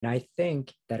And I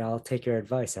think that I'll take your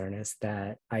advice, Ernest,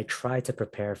 that I try to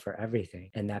prepare for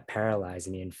everything and that paralyzed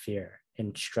me in fear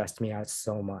and stressed me out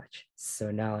so much.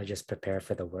 So now I just prepare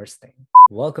for the worst thing.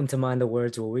 Welcome to Mind the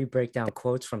Words, where we break down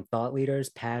quotes from thought leaders,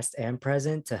 past and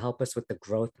present, to help us with the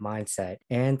growth mindset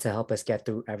and to help us get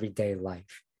through everyday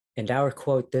life. And our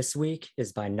quote this week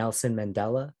is by Nelson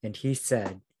Mandela. And he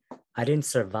said, "I didn't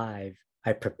survive,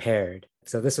 I prepared."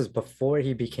 So this was before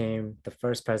he became the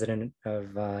first president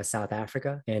of South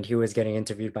Africa, and he was getting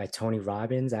interviewed by Tony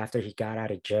Robbins after he got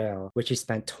out of jail, which he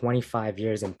spent 25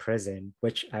 years in prison.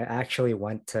 Which I actually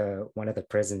went to one of the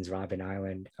prisons, Robben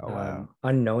Island, Oh, wow.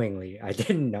 unknowingly. I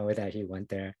didn't know that he went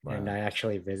there, and Wow. I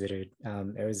actually visited.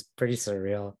 It was pretty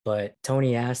surreal. But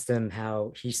Tony asked him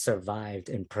how he survived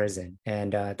in prison,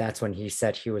 and that's when he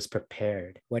said he was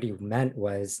prepared. What he meant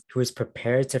was he was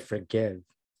prepared to forgive,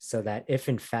 so that if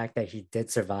in fact that he did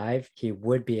survive, he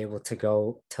would be able to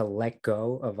go to let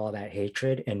go of all that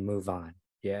hatred and move on.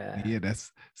 Yeah, Yeah,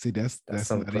 that's that's that's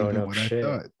some not grown even up what I shit.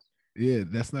 thought. Yeah,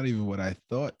 that's not even what I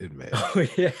thought it meant. Oh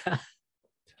yeah.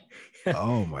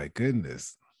 Oh my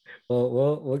goodness.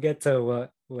 Well, we'll get to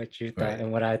what you thought Right,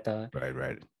 and what I thought. right,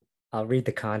 right. I'll read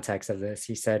the context of this.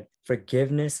 He said,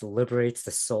 "Forgiveness liberates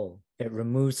the soul. It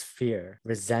removes fear.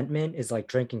 Resentment is like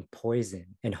drinking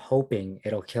poison and hoping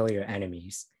it'll kill your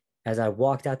enemies." As I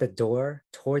walked out the door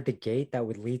toward the gate that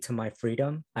would lead to my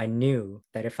freedom, I knew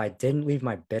that if I didn't leave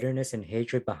my bitterness and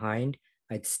hatred behind,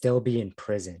 I'd still be in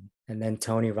prison. And then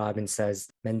Tony Robbins says,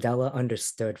 Mandela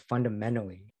understood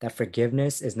fundamentally that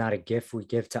forgiveness is not a gift we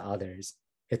give to others,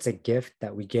 it's a gift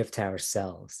that we give to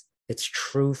ourselves. It's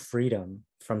true freedom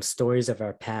from stories of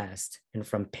our past and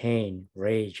from pain,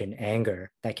 rage, and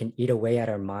anger that can eat away at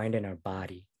our mind and our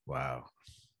body. Wow.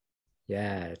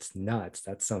 Yeah, it's nuts.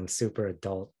 That's some super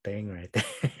adult thing right there.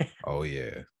 Oh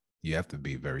yeah. You have to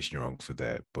be very strong for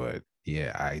that. But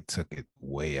yeah, I took it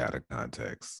way out of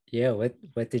context. Yeah, what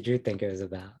did you think it was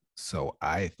about? So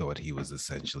I thought he was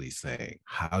essentially saying,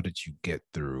 how did you get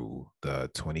through the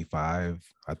 25?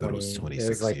 I thought it was 20, it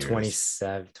was 26 like years.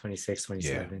 27, 26, Yeah,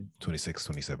 27. 26,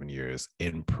 27 years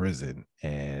in prison.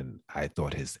 And I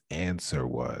thought his answer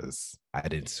was, I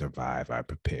didn't survive, I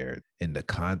prepared. In the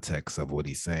context of what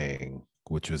he's saying,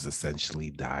 which was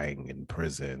essentially dying in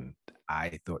prison,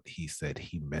 I thought he said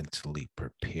he mentally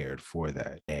prepared for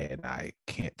that. And I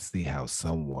can't see how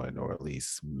someone, or at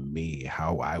least me,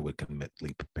 how I would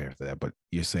mentally prepare for that. But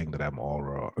you're saying that I'm all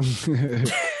wrong.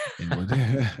 In what?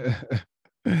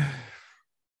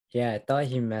 Yeah, I thought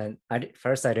he meant,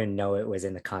 first, I didn't know it was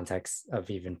in the context of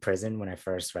even prison when I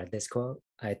first read this quote.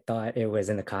 I thought it was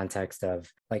in the context of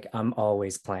like, I'm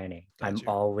always planning, Got I'm you.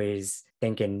 always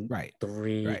thinking Right,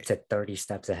 three right, to 30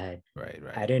 steps ahead. right,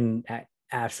 right. I didn't,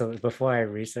 absolutely, before I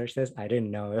researched this, I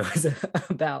didn't know it was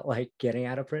about like getting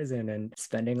out of prison and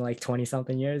spending like 20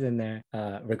 something years in there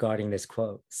regarding this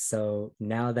quote. So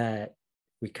now that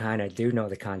we kind of do know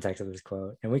the context of this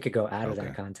quote, and we could go out of that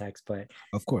Okay. context, but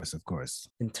Of course, of course.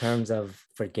 in terms of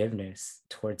forgiveness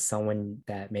towards someone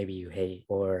that maybe you hate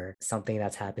or something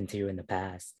that's happened to you in the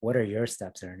past, what are your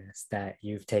steps, Ernest, that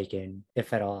you've taken,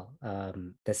 if at all,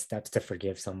 the steps to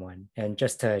forgive someone? And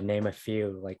just to name a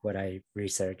few, like what I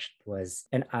researched was,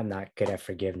 and I'm not good at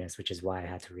forgiveness, which is why I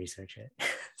had to research it.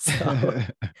 So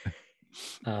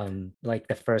like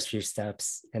the first few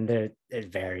steps, and there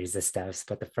it varies the steps,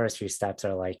 but the first few steps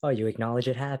are like, oh, you acknowledge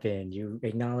it happened, you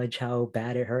acknowledge how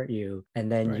bad it hurt you,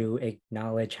 and then Right. you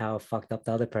acknowledge how fucked up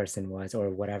the other person was or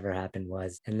whatever happened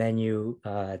was, and then you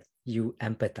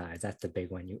empathize. That's the big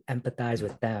one. You empathize Mm.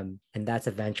 with them, and that's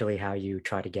eventually how you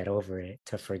try to get over it,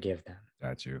 to forgive them.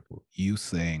 Got you. You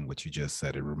saying what you just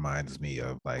said, it reminds me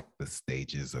of like the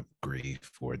stages of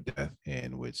grief or death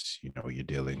in which, you're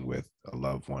dealing with a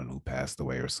loved one who passed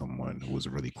away or someone who was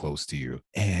really close to you.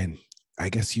 And I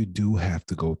guess you do have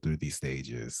to go through these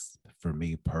stages. For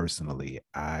me personally,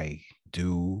 I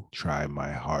do try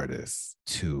my hardest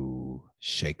to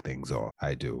shake things off.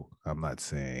 I do. I'm not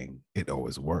saying it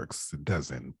always works. It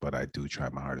doesn't, but I do try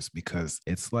my hardest because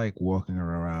it's like walking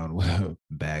around with a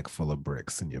bag full of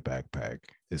bricks in your backpack.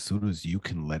 As soon as you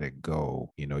can let it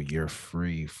go, you're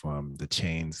free from the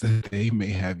chains that they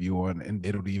may have you on and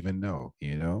they don't even know.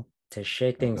 To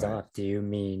shake things Right. off, do you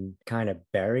mean kind of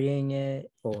burying it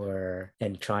or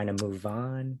and trying to move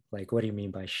on? Like, what do you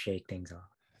mean by shake things off?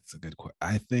 That's a good question.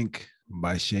 I think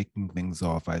by shaking things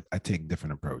off, I take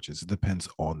different approaches. It depends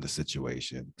on the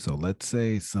situation. So let's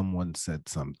say someone said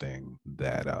something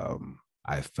that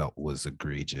I felt was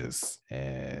egregious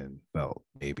and felt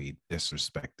maybe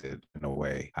disrespected in a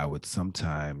way. I would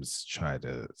sometimes try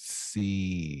to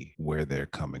see where they're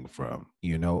coming from,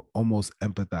 almost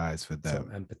empathize for So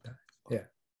them. empathize. Yeah.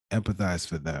 Empathize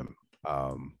for them.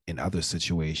 In other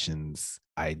situations,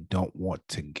 I don't want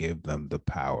to give them the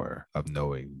power of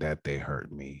knowing that they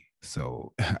hurt me.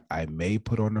 So I may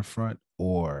put on the front,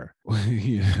 or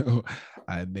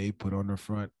I may put on the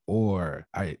front, or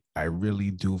I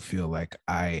really do feel like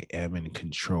I am in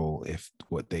control if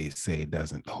what they say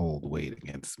doesn't hold weight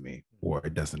against me or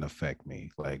it doesn't affect me.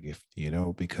 Like, if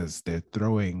because they're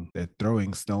throwing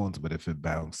stones, but if it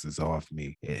bounces off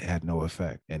me, it had no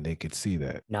effect, and they could see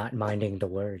that. Not minding the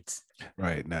words.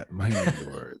 Right, not minding the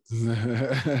words.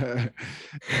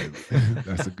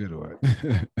 That's a good one.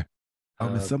 It's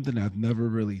Um, something I've never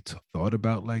really thought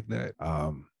about like that.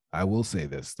 I will say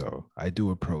this though, I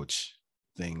do approach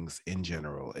things in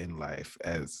general in life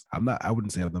as I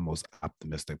wouldn't say I'm the most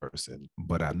optimistic person,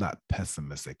 but I'm not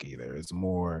pessimistic either. It's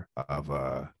more of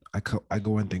I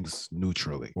go in things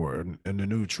neutrally, or in the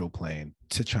neutral plane,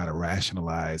 to try to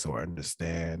rationalize or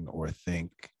understand or think,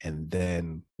 and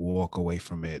then walk away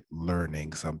from it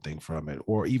learning something from it,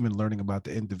 or even learning about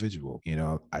the individual.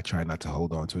 I try not to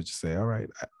hold on to it, just say, all right,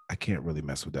 I can't really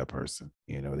mess with that person.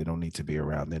 They don't need to be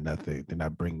around. They're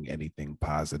not bringing anything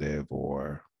positive,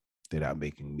 or they're not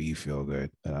making me feel good.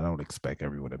 And I don't expect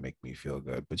everyone to make me feel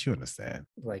good, but you understand.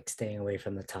 like staying away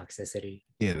from the toxicity.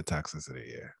 Yeah, the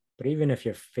toxicity. Yeah. But even if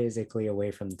you're physically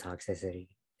away from the toxicity,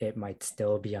 it might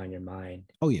still be on your mind,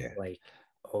 Oh, yeah. like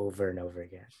over and over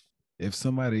again. If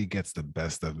somebody gets the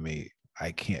best of me,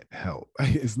 I can't help.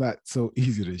 It's not so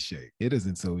easy to shake. It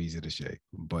isn't so easy to shake.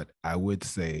 But I would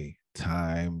say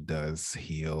time does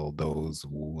heal those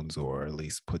wounds, or at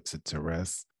least puts it to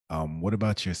rest. What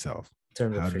about yourself? In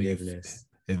terms of How do you, forgiveness,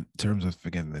 in terms of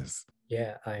forgiveness?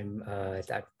 yeah, I'm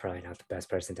probably not the best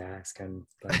person to ask. I'm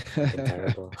like fucking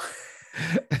terrible.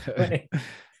 But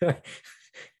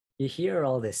you hear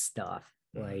all this stuff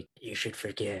like you should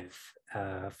forgive,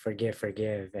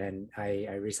 and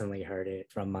I recently heard it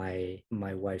from my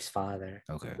wife's father,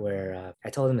 Okay. where I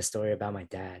told him a story about my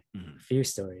dad. Mhm. A few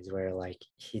stories where like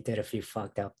he did a few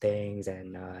fucked up things,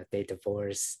 and they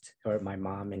divorced, or my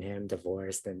mom and him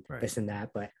divorced, and Right. this and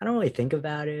that, but I don't really think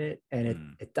about it, and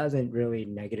Mm. it doesn't really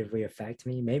negatively affect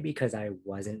me, maybe because I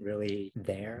wasn't really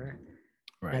there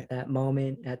Right. at that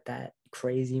moment, at that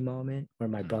crazy moment where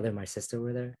my brother and my sister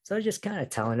were there. So I was just kind of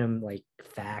telling him like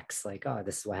facts, like, oh,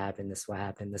 this is what happened, this is what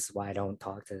happened, this is why I don't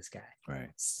talk to this guy. Right.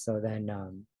 So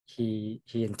then he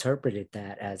interpreted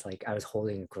that as like I was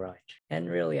holding a grudge. And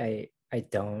really I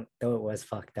don't, though it was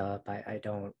fucked up, I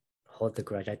don't hold the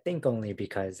grudge. I think only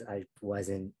because I was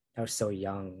so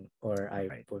young, or I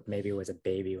Right. maybe was a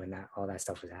baby when that all that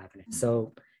stuff was happening.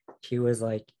 So he was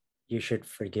like, you should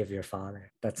forgive your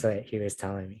father. That's what he was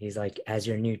telling me. He's like, as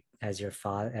your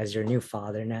new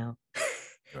father now,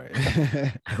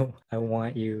 Right. I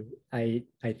want you, I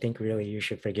think really you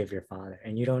should forgive your father.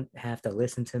 And you don't have to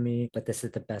listen to me, but this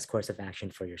is the best course of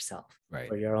action for yourself, Right.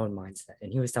 for your own mindset.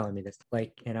 And he was telling me this,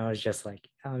 like, and I was just like,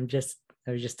 I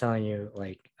was just telling you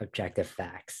like objective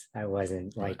facts. I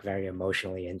wasn't like Right. very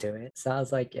emotionally into it. So I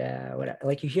was like, yeah, what,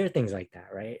 like you hear things like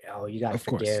that, right? Oh, you got to Of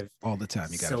course. forgive All the time.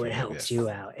 You got to so it forgive. helps Yes. you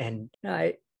out. And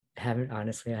I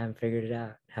haven't figured it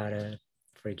out how to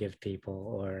forgive people.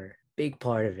 Or big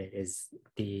part of it is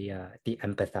the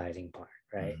empathizing part,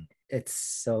 right? Mhm. It's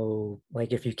so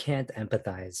like if you can't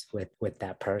empathize with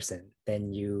that person,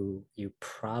 then you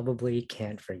probably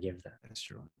can't forgive them, That's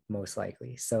true. most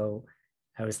likely. So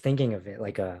I was thinking of it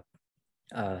like a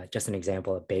just an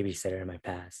example, a babysitter in my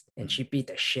past, and Mhm. she beat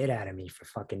the shit out of me for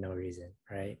fucking no reason,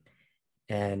 right?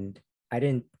 And I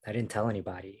didn't tell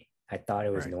anybody. I thought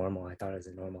it was Right. normal. I thought it was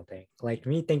a normal thing. Like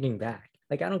me thinking back,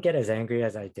 like I don't get as angry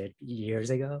as I did years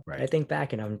ago. But I Right. think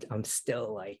back and I'm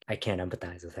still like I can't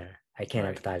empathize with her. I can't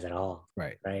Right. empathize at all.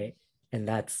 Right. Right. And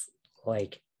that's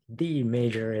like the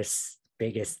majorest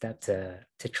biggest step to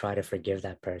try to forgive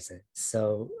that person.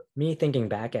 So me thinking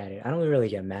back at it, I don't really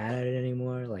get mad at it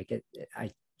anymore. Like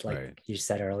I like Right. you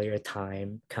said earlier,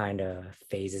 time kind of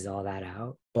phases all that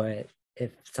out. But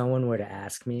if someone were to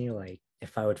ask me like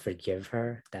if I would forgive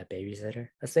her, that babysitter,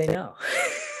 I'd say no.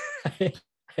 I,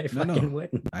 I No, fucking no.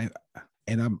 wouldn't. I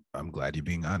and I'm glad you're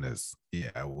being honest. Yeah,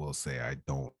 I will say I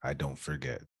don't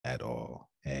forget at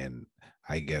all. And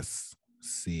I guess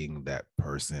seeing that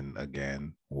person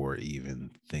again, or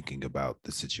even thinking about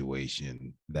the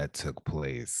situation that took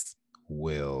place,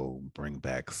 will bring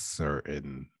back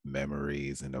certain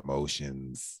memories and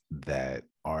emotions that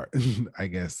are I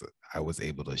guess I was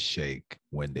able to shake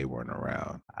when they weren't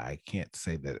around. I can't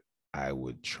say that I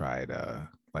would try to,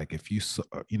 like, if you saw,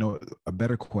 a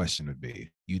better question would be,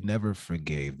 you never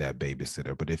forgave that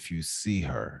babysitter, but if you see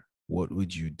her, what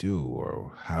would you do,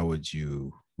 or how would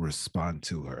you respond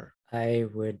to her? I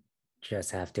would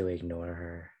just have to ignore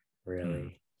her, Mm,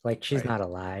 really. Like she's right. not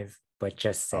alive. but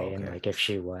just Oh, saying okay. like if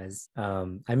she was.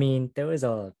 I mean, there was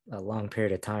a long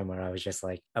period of time where I was just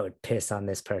like, I would piss on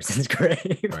this person's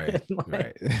grave Right. and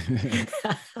like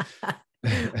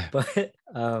Right. but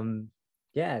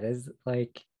yeah, there's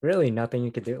like really nothing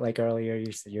you could do. Like earlier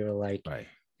you said you were like, Right.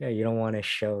 yeah, you don't want to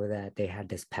show that they had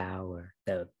this power.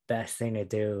 The best thing to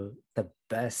do, the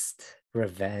best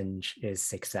revenge is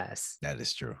success. That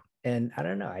is true. And I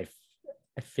don't know, I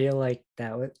feel like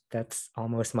that's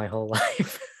almost my whole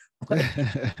life. Like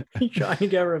trying to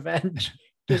get revenge,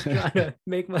 just trying to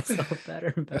make myself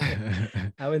better and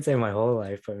better. I wouldn't say my whole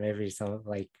life, but maybe some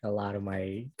like a lot of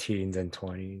my teens and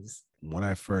 20s. When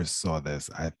I first saw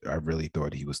this, I really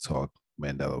thought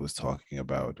Mandela was talking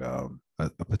about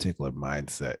a particular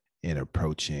mindset in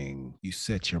approaching. You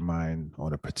set your mind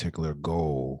on a particular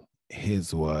goal.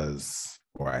 His was,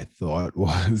 or I thought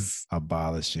was,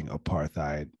 abolishing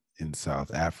apartheid in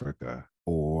South Africa.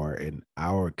 Or in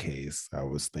our case, I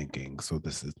was thinking, so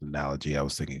this is the analogy I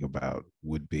was thinking about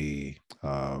would be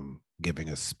giving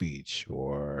a speech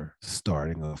or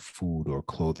starting a food or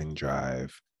clothing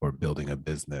drive or building a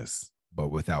business, but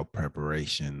without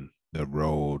preparation, the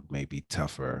road may be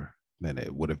tougher than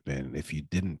it would have been if you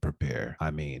didn't prepare.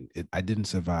 I mean, I didn't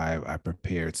survive. I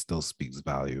prepared still speaks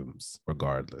volumes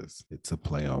regardless. It's a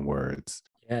play on words.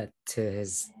 Yeah, to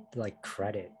his like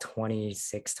credit,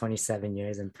 26, 27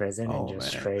 years in prison and Oh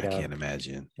just man, straight I can't up,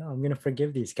 imagine. yo, I'm gonna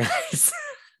forgive these guys.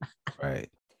 Right.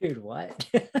 Dude, what?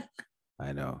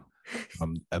 I know.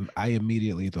 I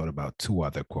immediately thought about two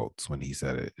other quotes when he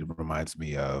said it. It reminds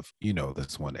me of,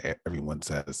 this one everyone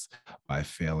says, by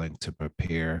failing to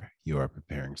prepare, you are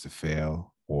preparing to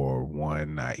fail. Or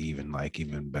one I even like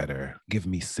even better, give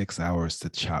me 6 hours to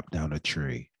chop down a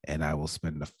tree, and I will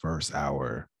spend the first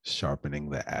hour sharpening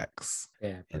the axe.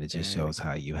 Yeah, And it just preparing. shows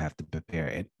how you have to prepare.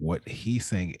 And what he's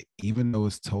saying, even though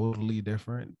it's totally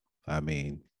different, I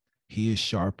mean, he is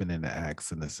sharpening the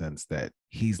axe in the sense that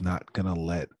he's not going to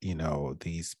let,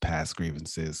 these past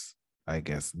grievances, I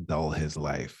guess, dull his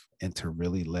life. And to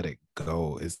really let it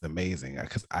go is amazing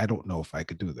because I don't know if I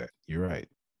could do that. You're right.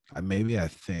 Maybe I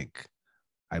think,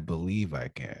 I believe I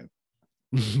can.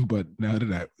 But now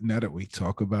that we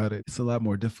talk about it, it's a lot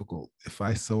more difficult. If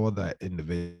I saw that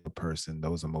individual person,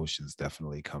 those emotions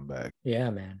definitely come back. Yeah,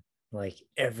 man. Like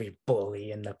every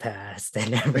bully in the past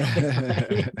and every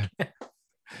like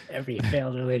every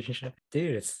failed relationship.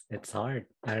 Dude, it's hard.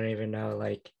 I don't even know,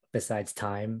 like, besides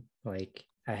time, like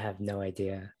I have no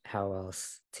idea how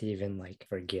else to even like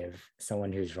forgive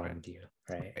someone who's Right. wronged you,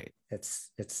 right? Right.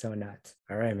 It's so nuts.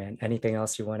 All right, man. Anything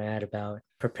else you want to add about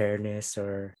preparedness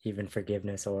or even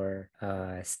forgiveness or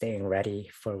staying ready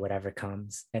for whatever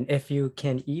comes? And if you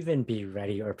can even be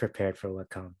ready or prepared for what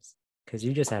comes, because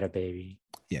you just had a baby,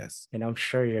 Yes. and I'm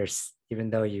sure even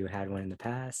though you had one in the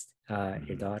past, your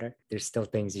Mhm. daughter, there's still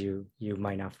things you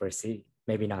might not foresee.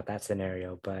 Maybe not that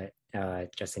scenario, but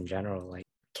just in general, like,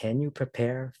 can you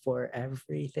prepare for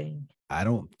everything? I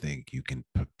don't think you can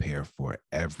prepare for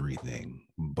everything,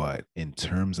 but in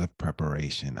terms of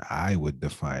preparation, I would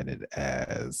define it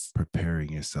as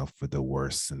preparing yourself for the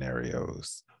worst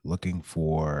scenarios, looking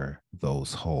for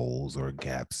those holes or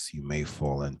gaps you may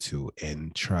fall into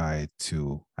and try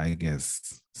to, I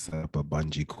guess, set up a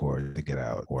bungee cord to get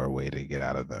out or a way to get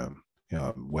out of them.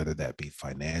 Whether that be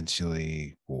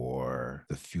financially or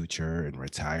the future and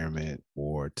retirement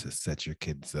or to set your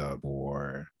kids up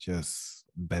or just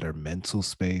better mental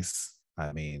space.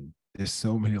 I mean, there's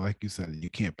so many, like you said, you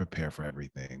can't prepare for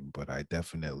everything, but I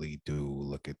definitely do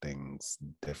look at things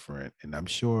different. And I'm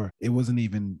sure it wasn't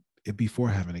even before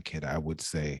having a kid, I would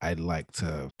say I'd like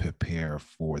to prepare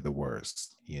for the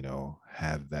worst,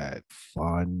 have that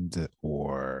fund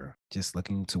or just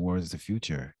looking towards the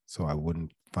future so I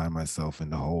wouldn't find myself in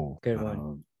the hole. Good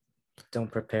one.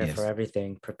 Don't prepare for Yes.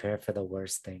 everything, prepare for the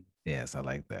worst thing. Yes, I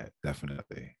like that.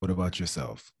 Definitely. What about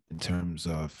yourself in terms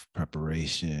of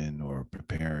preparation or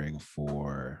preparing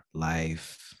for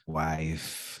life,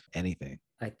 wife, anything?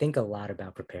 I think a lot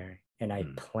about preparing and I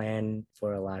Mm. plan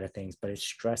for a lot of things, but it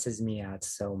stresses me out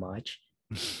so much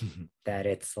that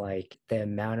it's like the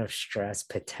amount of stress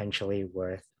potentially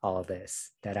worth all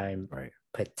this that I'm Right.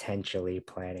 potentially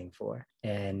planning for.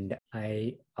 And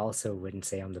I also wouldn't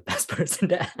say I'm the best person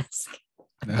to ask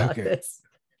about Okay. this.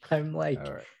 I'm like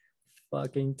All right.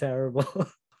 fucking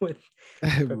terrible with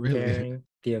Really? preparing.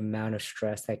 The amount of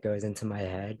stress that goes into my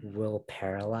head will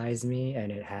paralyze me,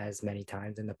 and it has many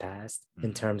times in the past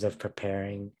in Mhm. terms of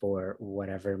preparing for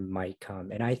whatever might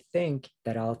come. And I think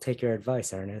that I'll take your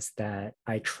advice, Ernest, that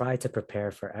I try to prepare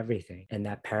for everything, and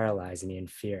that paralyzed me in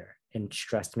fear and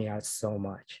stressed me out so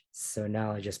much. So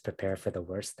now I just prepare for the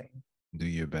worst thing. Do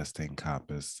your best to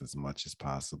encompass as much as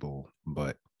possible,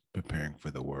 but preparing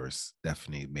for the worst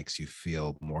definitely makes you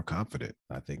feel more confident.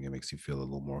 I think it makes you feel a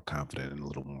little more confident and a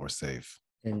little more safe.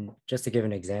 And just to give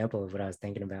an example of what I was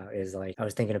thinking about is like I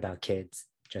was thinking about kids,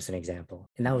 just an example.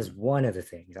 And that was one of the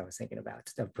things I was thinking about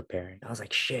of preparing. I was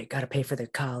like, shit, gotta pay for their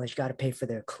college, gotta pay for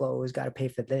their clothes, gotta pay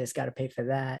for this, gotta pay for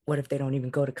that. What if they don't even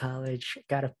go to college?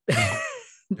 Gotta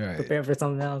Right. prepare for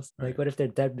something else. Like, Right. what if they're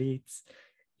deadbeats?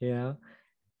 You know,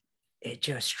 it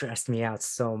just stressed me out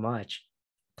so much.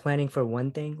 Planning for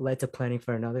one thing led to planning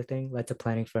for another thing, led to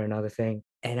planning for another thing.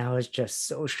 And I was just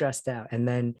so stressed out. And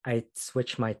then I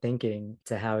switched my thinking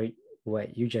to how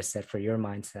what you just said for your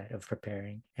mindset of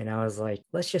preparing. And I was like,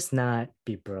 let's just not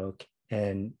be broke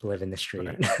and live in the street.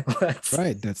 Right. let's,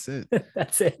 Right. That's it.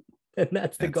 that's it. And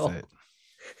that's the That's goal.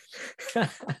 it.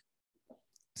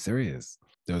 Serious.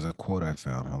 There's a quote I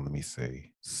found. Let me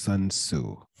say Sun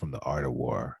Tzu from The Art of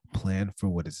War. Plan for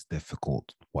what is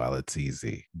difficult while it's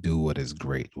easy. Do what is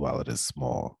great while it is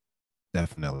small.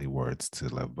 Definitely words to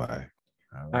live by.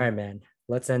 All All right, right. man.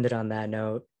 Let's end it on that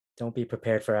note. Don't be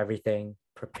prepared for everything.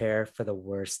 Prepare for the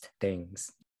worst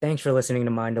things. Thanks for listening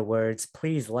to Mind the Words.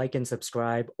 Please like and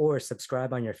subscribe or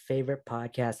subscribe on your favorite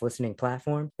podcast listening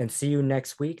platform and see you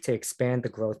next week to expand the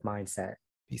growth mindset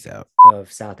Peace out.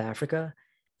 of South Africa.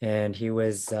 And he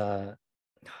was, oh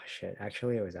shit,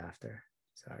 actually, it was after.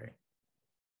 Sorry.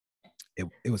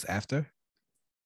 It was after.